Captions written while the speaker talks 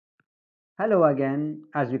Hello again,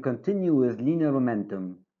 as we continue with linear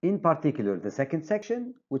momentum, in particular the second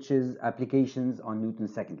section, which is applications on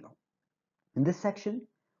Newton's second law. In this section,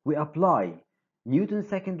 we apply Newton's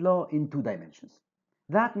second law in two dimensions.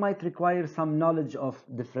 That might require some knowledge of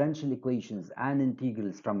differential equations and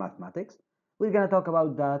integrals from mathematics. We're going to talk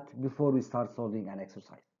about that before we start solving an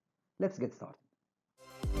exercise. Let's get started.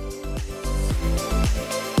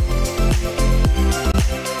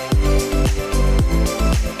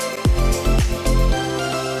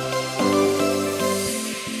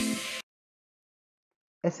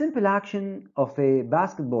 A simple action of a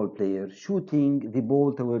basketball player shooting the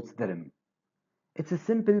ball towards the rim. It's a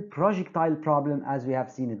simple projectile problem as we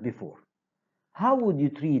have seen it before. How would you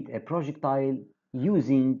treat a projectile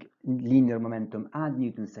using linear momentum and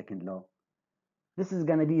Newton's second law? This is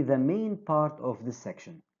going to be the main part of this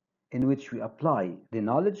section, in which we apply the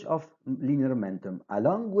knowledge of linear momentum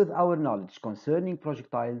along with our knowledge concerning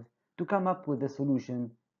projectiles to come up with a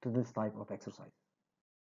solution to this type of exercise.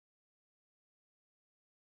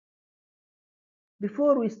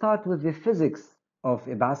 Before we start with the physics of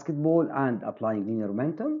a basketball and applying linear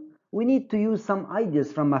momentum, we need to use some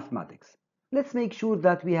ideas from mathematics. Let's make sure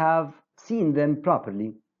that we have seen them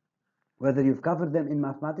properly. Whether you've covered them in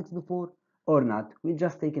mathematics before or not, we'll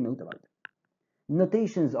just take a note about it.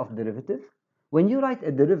 Notations of derivative. When you write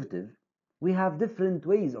a derivative, we have different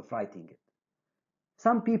ways of writing it.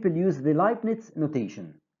 Some people use the Leibniz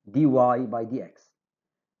notation, dy by dx.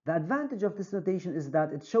 The advantage of this notation is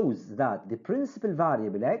that it shows that the principal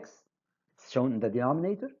variable x, it's shown in the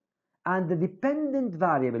denominator, and the dependent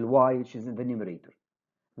variable y, which is in the numerator.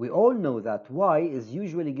 We all know that y is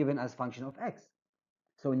usually given as function of x.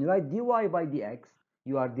 So when you write dy by dx,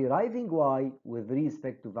 you are deriving y with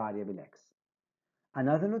respect to variable x.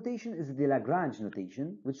 Another notation is the Lagrange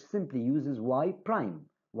notation, which simply uses y prime,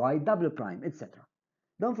 y double prime, etc.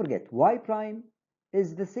 Don't forget, y prime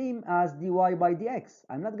is the same as dy by dx.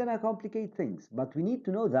 I'm not going to complicate things, but we need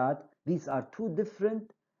to know that these are two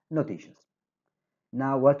different notations.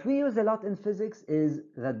 Now, what we use a lot in physics is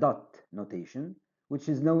the dot notation, which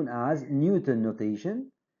is known as Newton notation,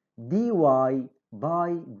 dy by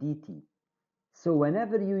dt. So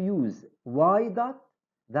whenever you use y dot,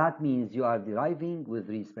 that means you are deriving with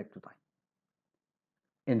respect to time.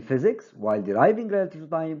 In physics, while deriving relative to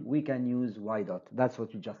time, we can use y dot. That's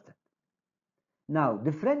what you just said. Now,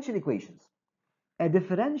 differential equations. A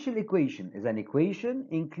differential equation is an equation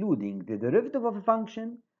including the derivative of a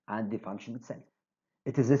function and the function itself.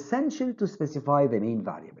 It is essential to specify the main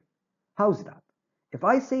variable. How's that? If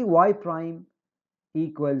I say y prime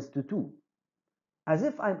equals to 2, as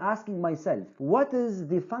if I'm asking myself, what is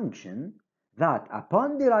the function that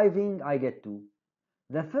upon deriving I get to?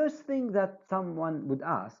 The first thing that someone would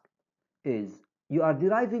ask is, you are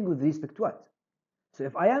deriving with respect to what? So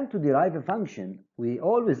if I am to derive a function, we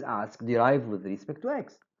always ask derive with respect to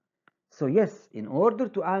x. So yes, in order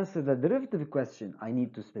to answer the derivative question, I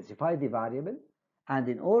need to specify the variable, and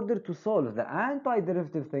in order to solve the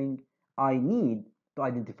antiderivative thing, I need to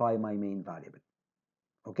identify my main variable.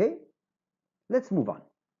 Okay? Let's move on.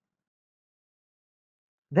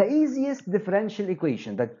 The easiest differential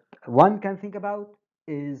equation that one can think about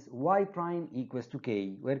is y prime equals to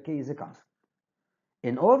k, where k is a constant.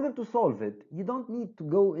 In order to solve it, you don't need to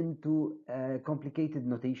go into complicated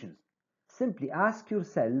notations. Simply ask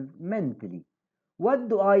yourself mentally, what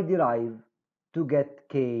do I derive to get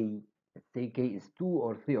k? Let's say k is 2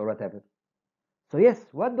 or 3 or whatever. So yes,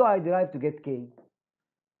 what do I derive to get k?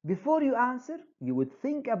 Before you answer, you would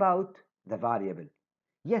think about the variable.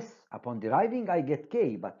 Yes, upon deriving I get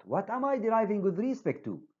k, but what am I deriving with respect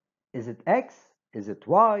to? Is it x? Is it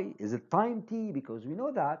y? Is it time t? Because we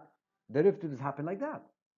know that derivatives happen like that.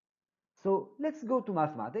 So let's go to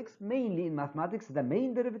mathematics. Mainly in mathematics, the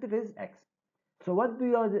main derivative is x. So what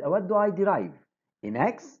do I derive? In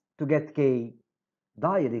x to get k,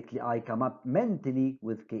 directly I come up mentally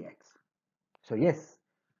with kx. So yes,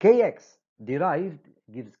 kx derived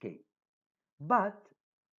gives k. But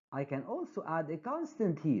I can also add a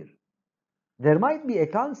constant here. There might be a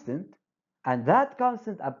constant, and that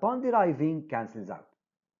constant upon deriving cancels out.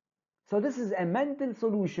 So this is a mental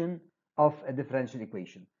solution of a differential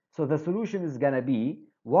equation. So the solution is going to be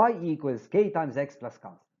y equals k times x plus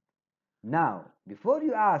constant. Now, before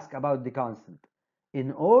you ask about the constant,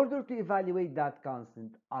 in order to evaluate that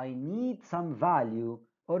constant, I need some value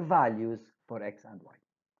or values for x and y.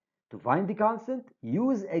 To find the constant,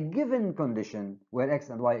 use a given condition where x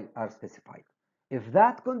and y are specified. If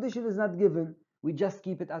that condition is not given, we just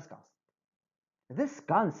keep it as constant. This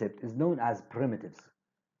concept is known as primitives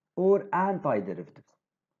or antiderivatives.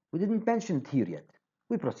 We didn't mention it here yet.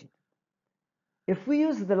 We proceed. If we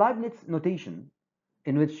use the Leibniz notation,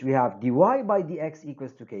 in which we have dy by dx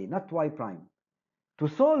equals to k, not y prime, to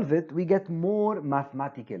solve it, we get more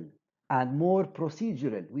mathematical and more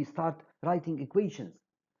procedural. We start writing equations.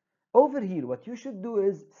 Over here, what you should do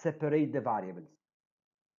is separate the variables.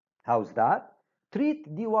 How's that?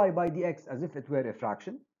 Treat dy by dx as if it were a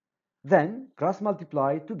fraction, then cross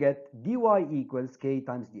multiply to get dy equals k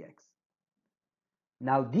times dx.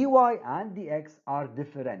 Now dy and dx are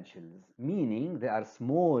differentials, meaning they are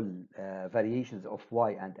small variations of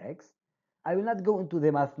y and x. I will not go into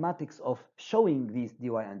the mathematics of showing these dy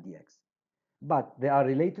and dx, but they are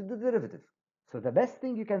related to derivative. So the best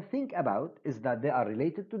thing you can think about is that they are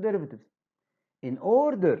related to derivatives. In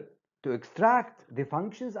order to extract the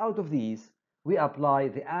functions out of these, we apply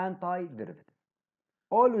the antiderivative.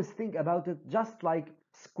 Always think about it just like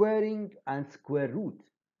squaring and square root.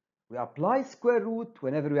 We apply square root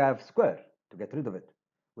whenever we have square to get rid of it.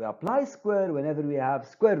 We apply square whenever we have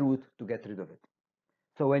square root to get rid of it.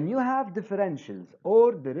 So when you have differentials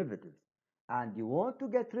or derivatives and you want to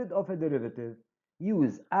get rid of a derivative,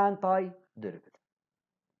 use antiderivative,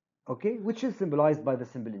 okay, which is symbolized by the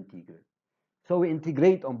symbol integral. So we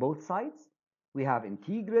integrate on both sides. We have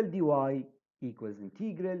integral dy equals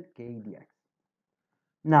integral k dx.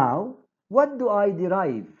 Now, what do I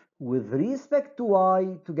derive with respect to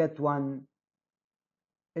y to get 1?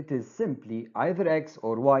 It is simply either x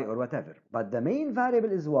or y or whatever, but the main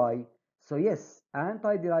variable is y, so yes,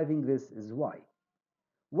 anti-deriving this is y.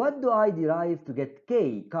 What do I derive to get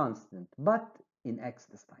k constant, but in x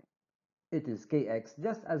this time? It is kx,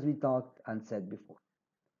 just as we talked and said before.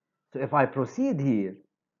 So if I proceed here,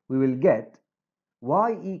 we will get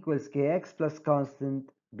y equals kx plus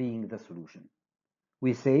constant being the solution.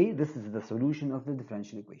 We say this is the solution of the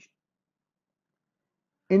differential equation.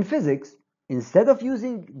 In physics, instead of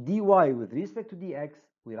using dy with respect to dx,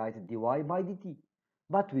 we write it dy by dt.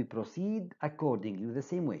 But we proceed accordingly the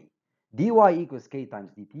same way. dy equals k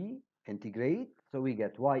times dt, integrate, so we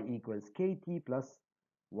get y equals kt plus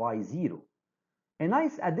y0. A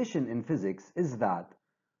nice addition in physics is that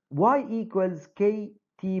y equals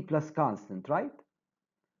kt plus constant, right?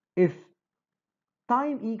 If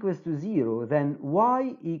time equals to 0, then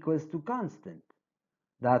y equals to constant.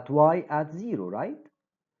 That y at 0, right?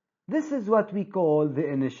 This is what we call the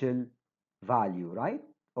initial value, right?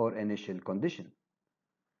 Or initial condition.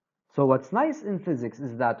 So what's nice in physics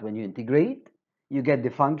is that when you integrate, you get the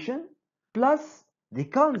function plus the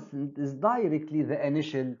constant is directly the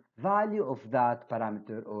initial value of that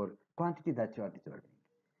parameter or quantity that you are determining.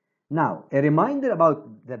 Now, a reminder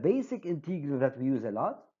about the basic integral that we use a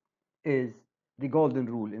lot is the golden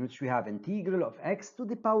rule, in which we have integral of x to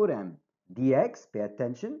the power m dx. Pay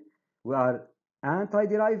attention, we are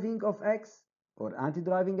anti-deriving of x or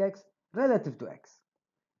anti-deriving x relative to x.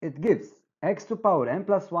 It gives x to power m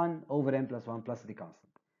plus 1 over m plus 1 plus the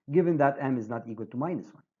constant, given that m is not equal to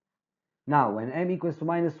minus 1. Now, when m equals to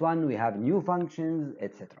minus 1, we have new functions,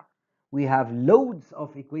 etc. We have loads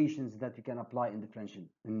of equations that we can apply in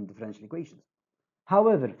differential equations.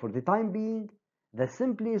 However, for the time being, the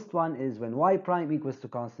simplest one is when y prime equals to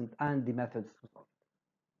constant and the methods to solve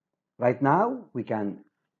it. Right now, we can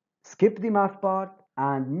skip the math part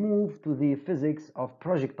and move to the physics of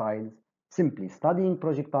projectiles, simply studying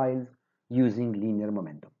projectiles using linear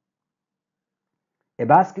momentum. A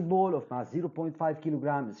basketball of mass 0.5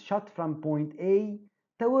 kg is shot from point A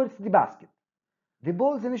towards the basket. The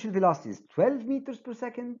ball's initial velocity is 12 meters per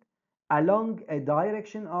second along a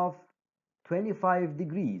direction of 25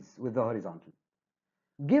 degrees with the horizontal.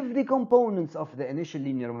 Give the components of the initial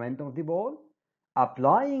linear momentum of the ball.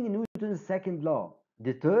 Applying Newton's second law,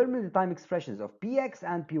 determine the time expressions of px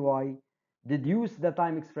and py. Deduce the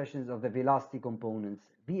time expressions of the velocity components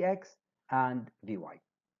vx and vy.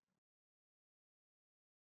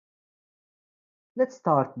 Let's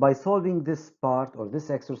start by solving this part or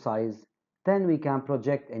this exercise, then we can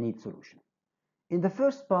project a neat solution. In the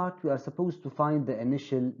first part, we are supposed to find the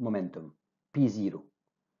initial momentum, p0.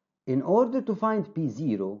 In order to find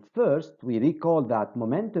p0, first we recall that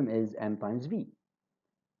momentum is m times v.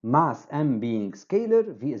 Mass m being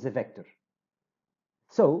scalar, v is a vector.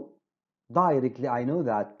 So, directly I know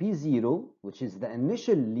that p0, which is the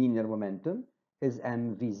initial linear momentum, is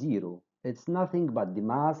mv0. It's nothing but the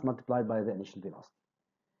mass multiplied by the initial velocity.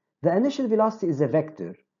 The initial velocity is a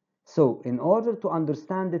vector, so in order to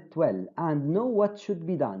understand it well and know what should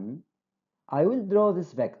be done, I will draw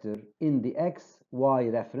this vector in the x, y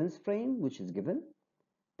reference frame, which is given.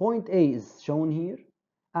 Point A is shown here,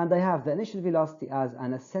 and I have the initial velocity as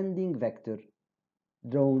an ascending vector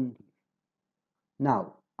drawn here.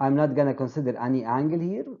 Now, I'm not going to consider any angle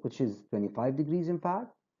here, which is 25 degrees in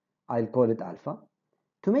fact. I'll call it alpha.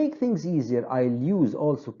 To make things easier, I'll use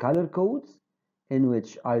also color codes in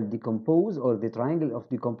which I'll decompose, or the triangle of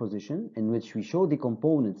decomposition in which we show the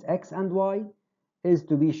components x and y is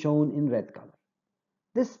to be shown in red color.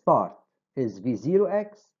 This part is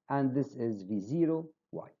V0x and this is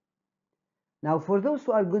V0y. Now for those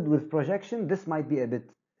who are good with projection, this might be a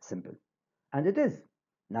bit simple. And it is.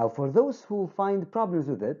 Now for those who find problems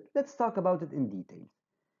with it, let's talk about it in detail.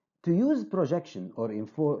 To use projection, or in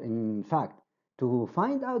fact, to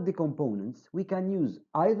find out the components, we can use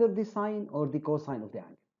either the sine or the cosine of the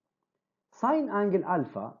angle. Sine angle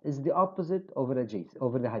alpha is the opposite over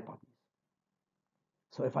the hypotenuse.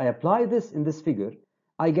 So if I apply this in this figure,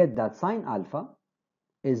 I get that sine alpha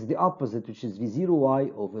is the opposite, which is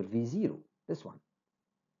V0y over V0, this one.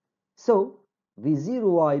 So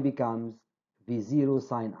V0y becomes V0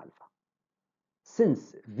 sine alpha.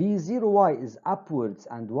 Since V0y is upwards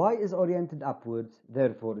and y is oriented upwards,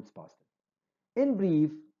 therefore it's positive. In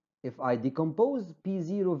brief, if I decompose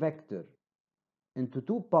P0 vector into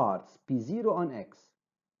two parts, P0 on x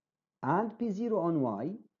and P0 on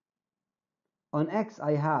y, on x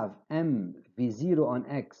I have m V0 on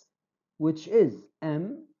x, which is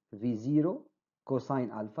m V0 cosine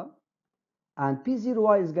alpha, and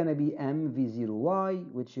P0y is going to be m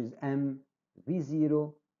V0y, which is m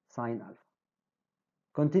V0 sine alpha.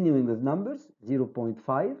 Continuing with numbers,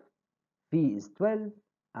 0.5, P is 12,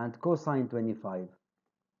 and cosine 25.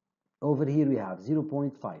 Over here we have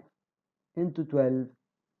 0.5 into 12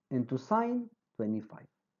 into sine 25.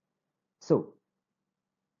 So,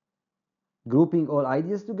 grouping all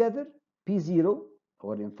ideas together, P0,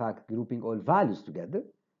 or in fact grouping all values together,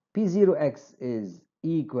 P0x is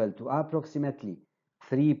equal to approximately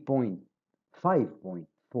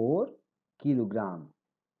 5.4 kilogram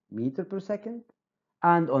meter per second,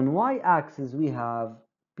 and on y-axis we have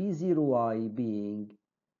P0y being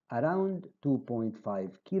around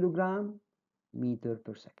 2.5 kilogram meter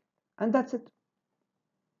per second. And that's it.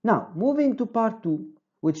 Now, moving to part 2,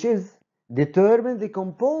 which is determine the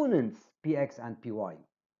components Px and Py.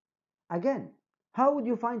 Again, how would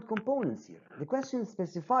you find components here? The question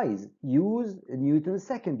specifies use Newton's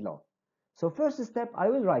second law. So first step, I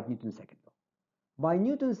will write Newton's second law. By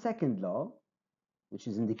Newton's second law, which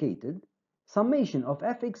is indicated, summation of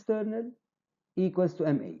F external equals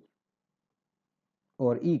to MA,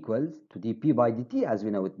 or equals to dP by dt as we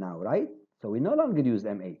know it now, right? So we no longer use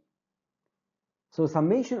MA. So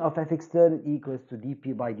summation of F external equals to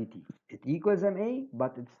dP by dt. It equals MA,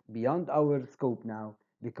 but it's beyond our scope now,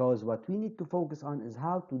 because what we need to focus on is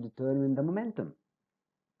how to determine the momentum.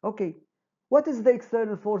 Okay, what is the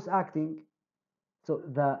external force acting? So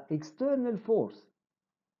the external force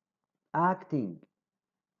acting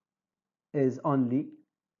is only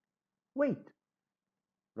weight,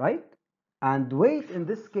 right? And weight in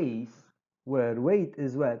this case, where weight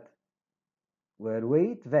is what? Where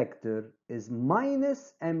weight vector is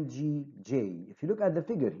minus mgj. If you look at the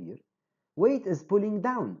figure here, weight is pulling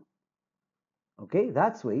down. Okay,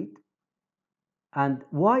 that's weight. And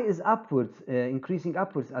y is upwards, increasing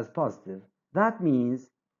upwards as positive. That means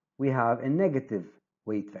we have a negative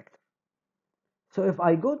weight vector. So if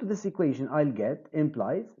I go to this equation, I'll get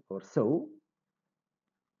implies, or so,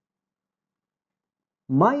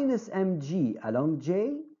 minus mg along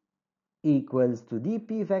j equals to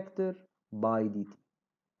dp vector by dt.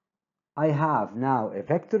 I have now a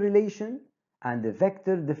vector relation and a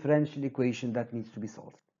vector differential equation that needs to be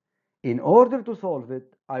solved. In order to solve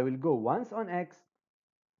it, I will go once on x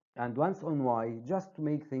and once on y, just to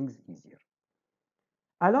make things easier.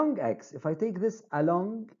 Along x, if I take this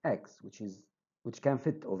along x, which can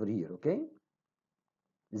fit over here, okay?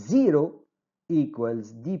 0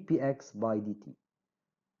 equals dpx by dt.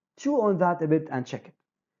 Chew on that a bit and check it.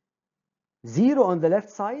 0 on the left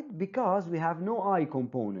side because we have no I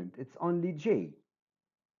component, it's only j.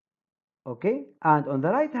 Okay, and on the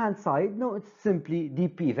right hand side, no, it's simply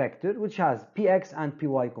dp vector, which has px and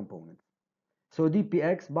py components. So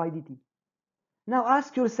dpx by dt. Now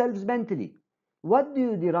ask yourselves mentally, what do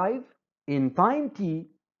you derive in time t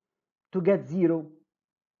to get 0?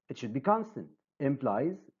 It should be constant.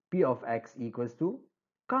 Implies p of x equals to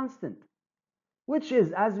constant, which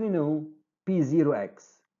is, as we know,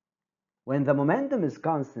 p0x. When the momentum is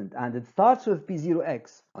constant and it starts with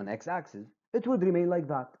p0x on x-axis, it would remain like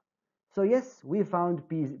that. So yes, we found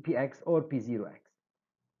px or p0x.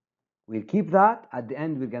 We'll keep that. At the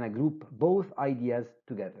end, we're going to group both ideas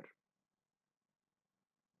together.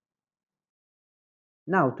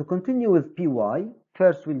 Now, to continue with py,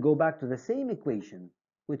 first we'll go back to the same equation,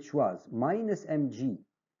 which was minus mg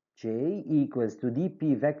j equals to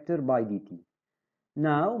dp vector by dt.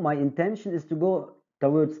 Now, my intention is to go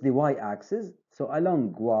towards the y-axis. So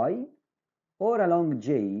along y or along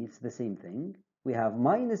j, it's the same thing. We have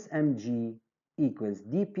minus mg equals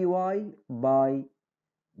dpy by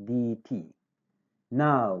dt.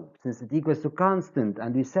 Now, since it equals to constant,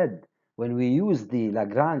 and we said when we use the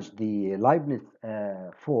Lagrange, the Leibniz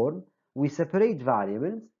form, we separate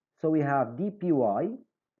variables. So we have dpy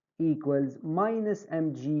equals minus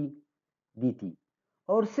mg dt.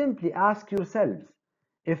 Or simply ask yourselves,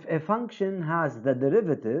 if a function has the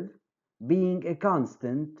derivative being a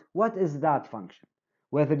constant, what is that function?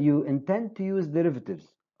 Whether you intend to use derivatives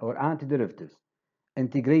or antiderivatives,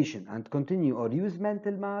 integration and continue, or use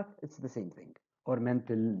mental math, it's the same thing, or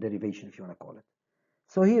mental derivation if you want to call it.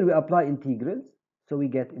 So here we apply integrals. So we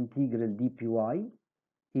get integral dpy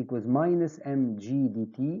equals minus mg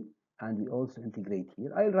dt, and we also integrate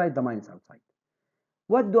here. I'll write the minus outside.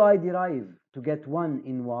 What do I derive to get 1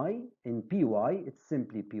 in y? In py, it's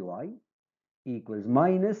simply py equals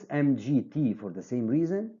minus mgt for the same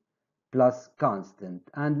reason plus constant.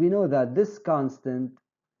 And we know that this constant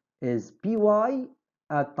is py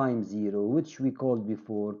at time 0, which we called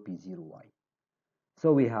before p0y.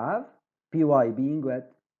 So we have py being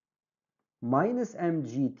what? Minus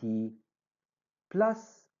mgt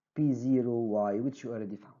plus p0y, which you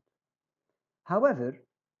already found. However,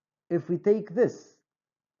 if we take this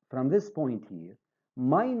from this point here,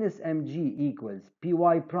 minus mg equals py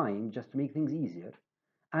prime, just to make things easier,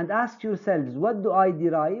 and ask yourselves, what do I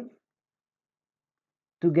derive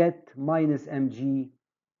to get minus mg?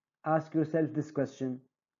 Ask yourself this question.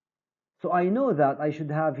 So I know that I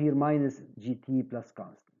should have here minus gt plus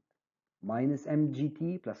constant, minus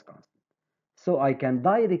mgt plus constant. So I can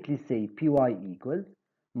directly say py equals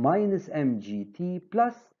minus mgt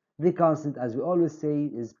plus the constant, as we always say,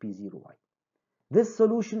 is p0y. This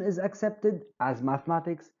solution is accepted as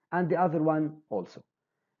mathematics, and the other one also.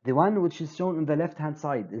 The one which is shown on the left-hand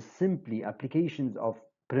side is simply applications of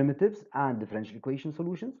primitives and differential equation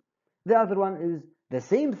solutions. The other one is the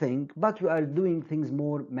same thing, but we are doing things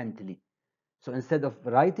more mentally. So instead of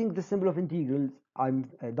writing the symbol of integrals, I'm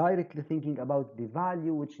directly thinking about the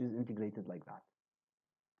value which is integrated like that.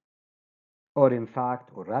 Or in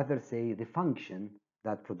fact, or rather say, the function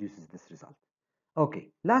that produces this result. Okay,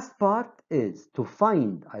 last part is to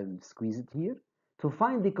find, I'll squeeze it here, to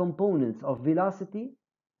find the components of velocity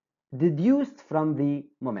deduced from the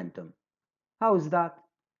momentum. How is that?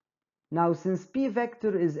 Now, since p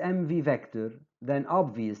vector is mv vector, then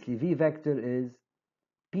obviously v vector is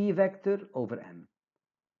p vector over m.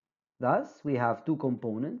 Thus, we have two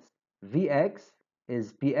components. Vx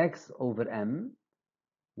is px over m,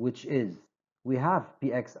 which is, we have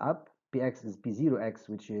px up, px is p0x,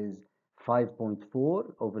 which is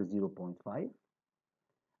 5.4 over 0.5.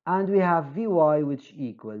 And we have Vy, which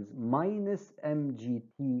equals minus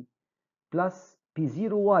mgt plus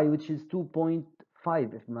p0y, which is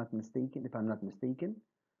 2.5, if I'm not mistaken,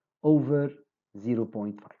 over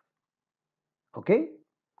 0.5. Okay?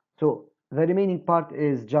 So the remaining part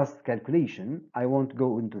is just calculation. I won't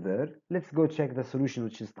go into there. Let's go check the solution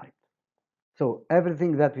which is typed. So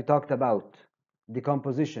everything that we talked about,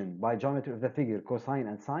 decomposition by geometry of the figure, cosine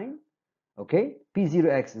and sine, okay?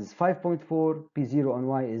 P0x is 5.4, P0 on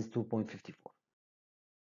y is 2.54.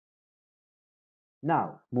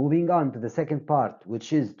 Now, moving on to the second part,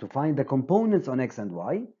 which is to find the components on x and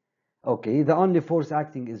y. Okay, the only force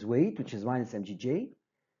acting is weight, which is minus mgj.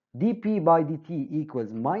 dp by dt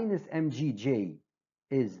equals minus mgj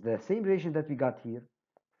is the same relation that we got here.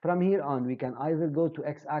 From here on, we can either go to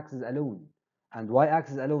x-axis alone and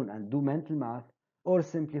y-axis alone and do mental math, or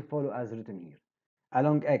simply follow as written here.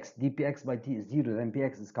 Along x, dpx by t is 0, then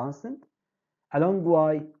px is constant. Along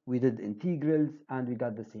y, we did integrals, and we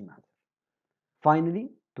got the same answer.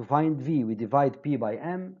 Finally, to find v, we divide p by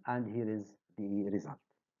m, and here is the result.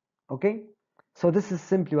 Okay? So this is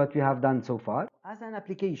simply what we have done so far. As an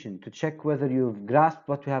application to check whether you've grasped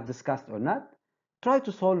what we have discussed or not, try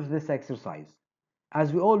to solve this exercise.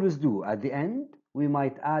 As we always do, at the end, we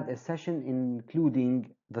might add a session including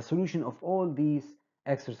the solution of all these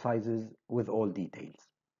exercises with all details.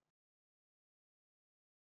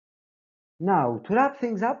 Now, to wrap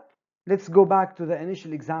things up, let's go back to the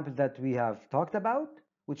initial example that we have talked about,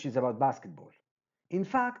 which is about basketball. In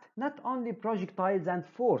fact, not only projectiles and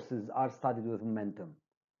forces are studied with momentum.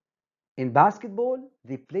 In basketball,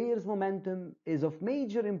 the player's momentum is of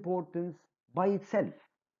major importance by itself.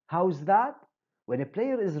 How's that? When a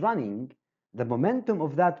player is running, the momentum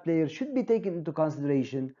of that player should be taken into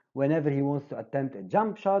consideration whenever he wants to attempt a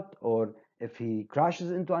jump shot, or if he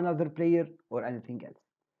crashes into another player or anything else,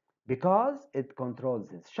 because it controls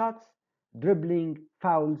his shots, dribbling,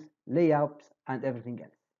 fouls, layups, and everything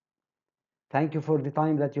else. Thank you for the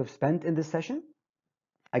time that you've spent in this session.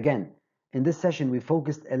 Again, in this session, we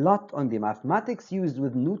focused a lot on the mathematics used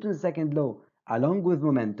with Newton's second law along with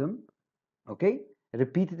momentum. Okay?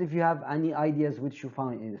 Repeat it if you have any ideas which you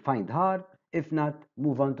find hard. If not,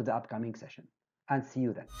 move on to the upcoming session. And see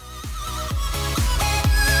you then.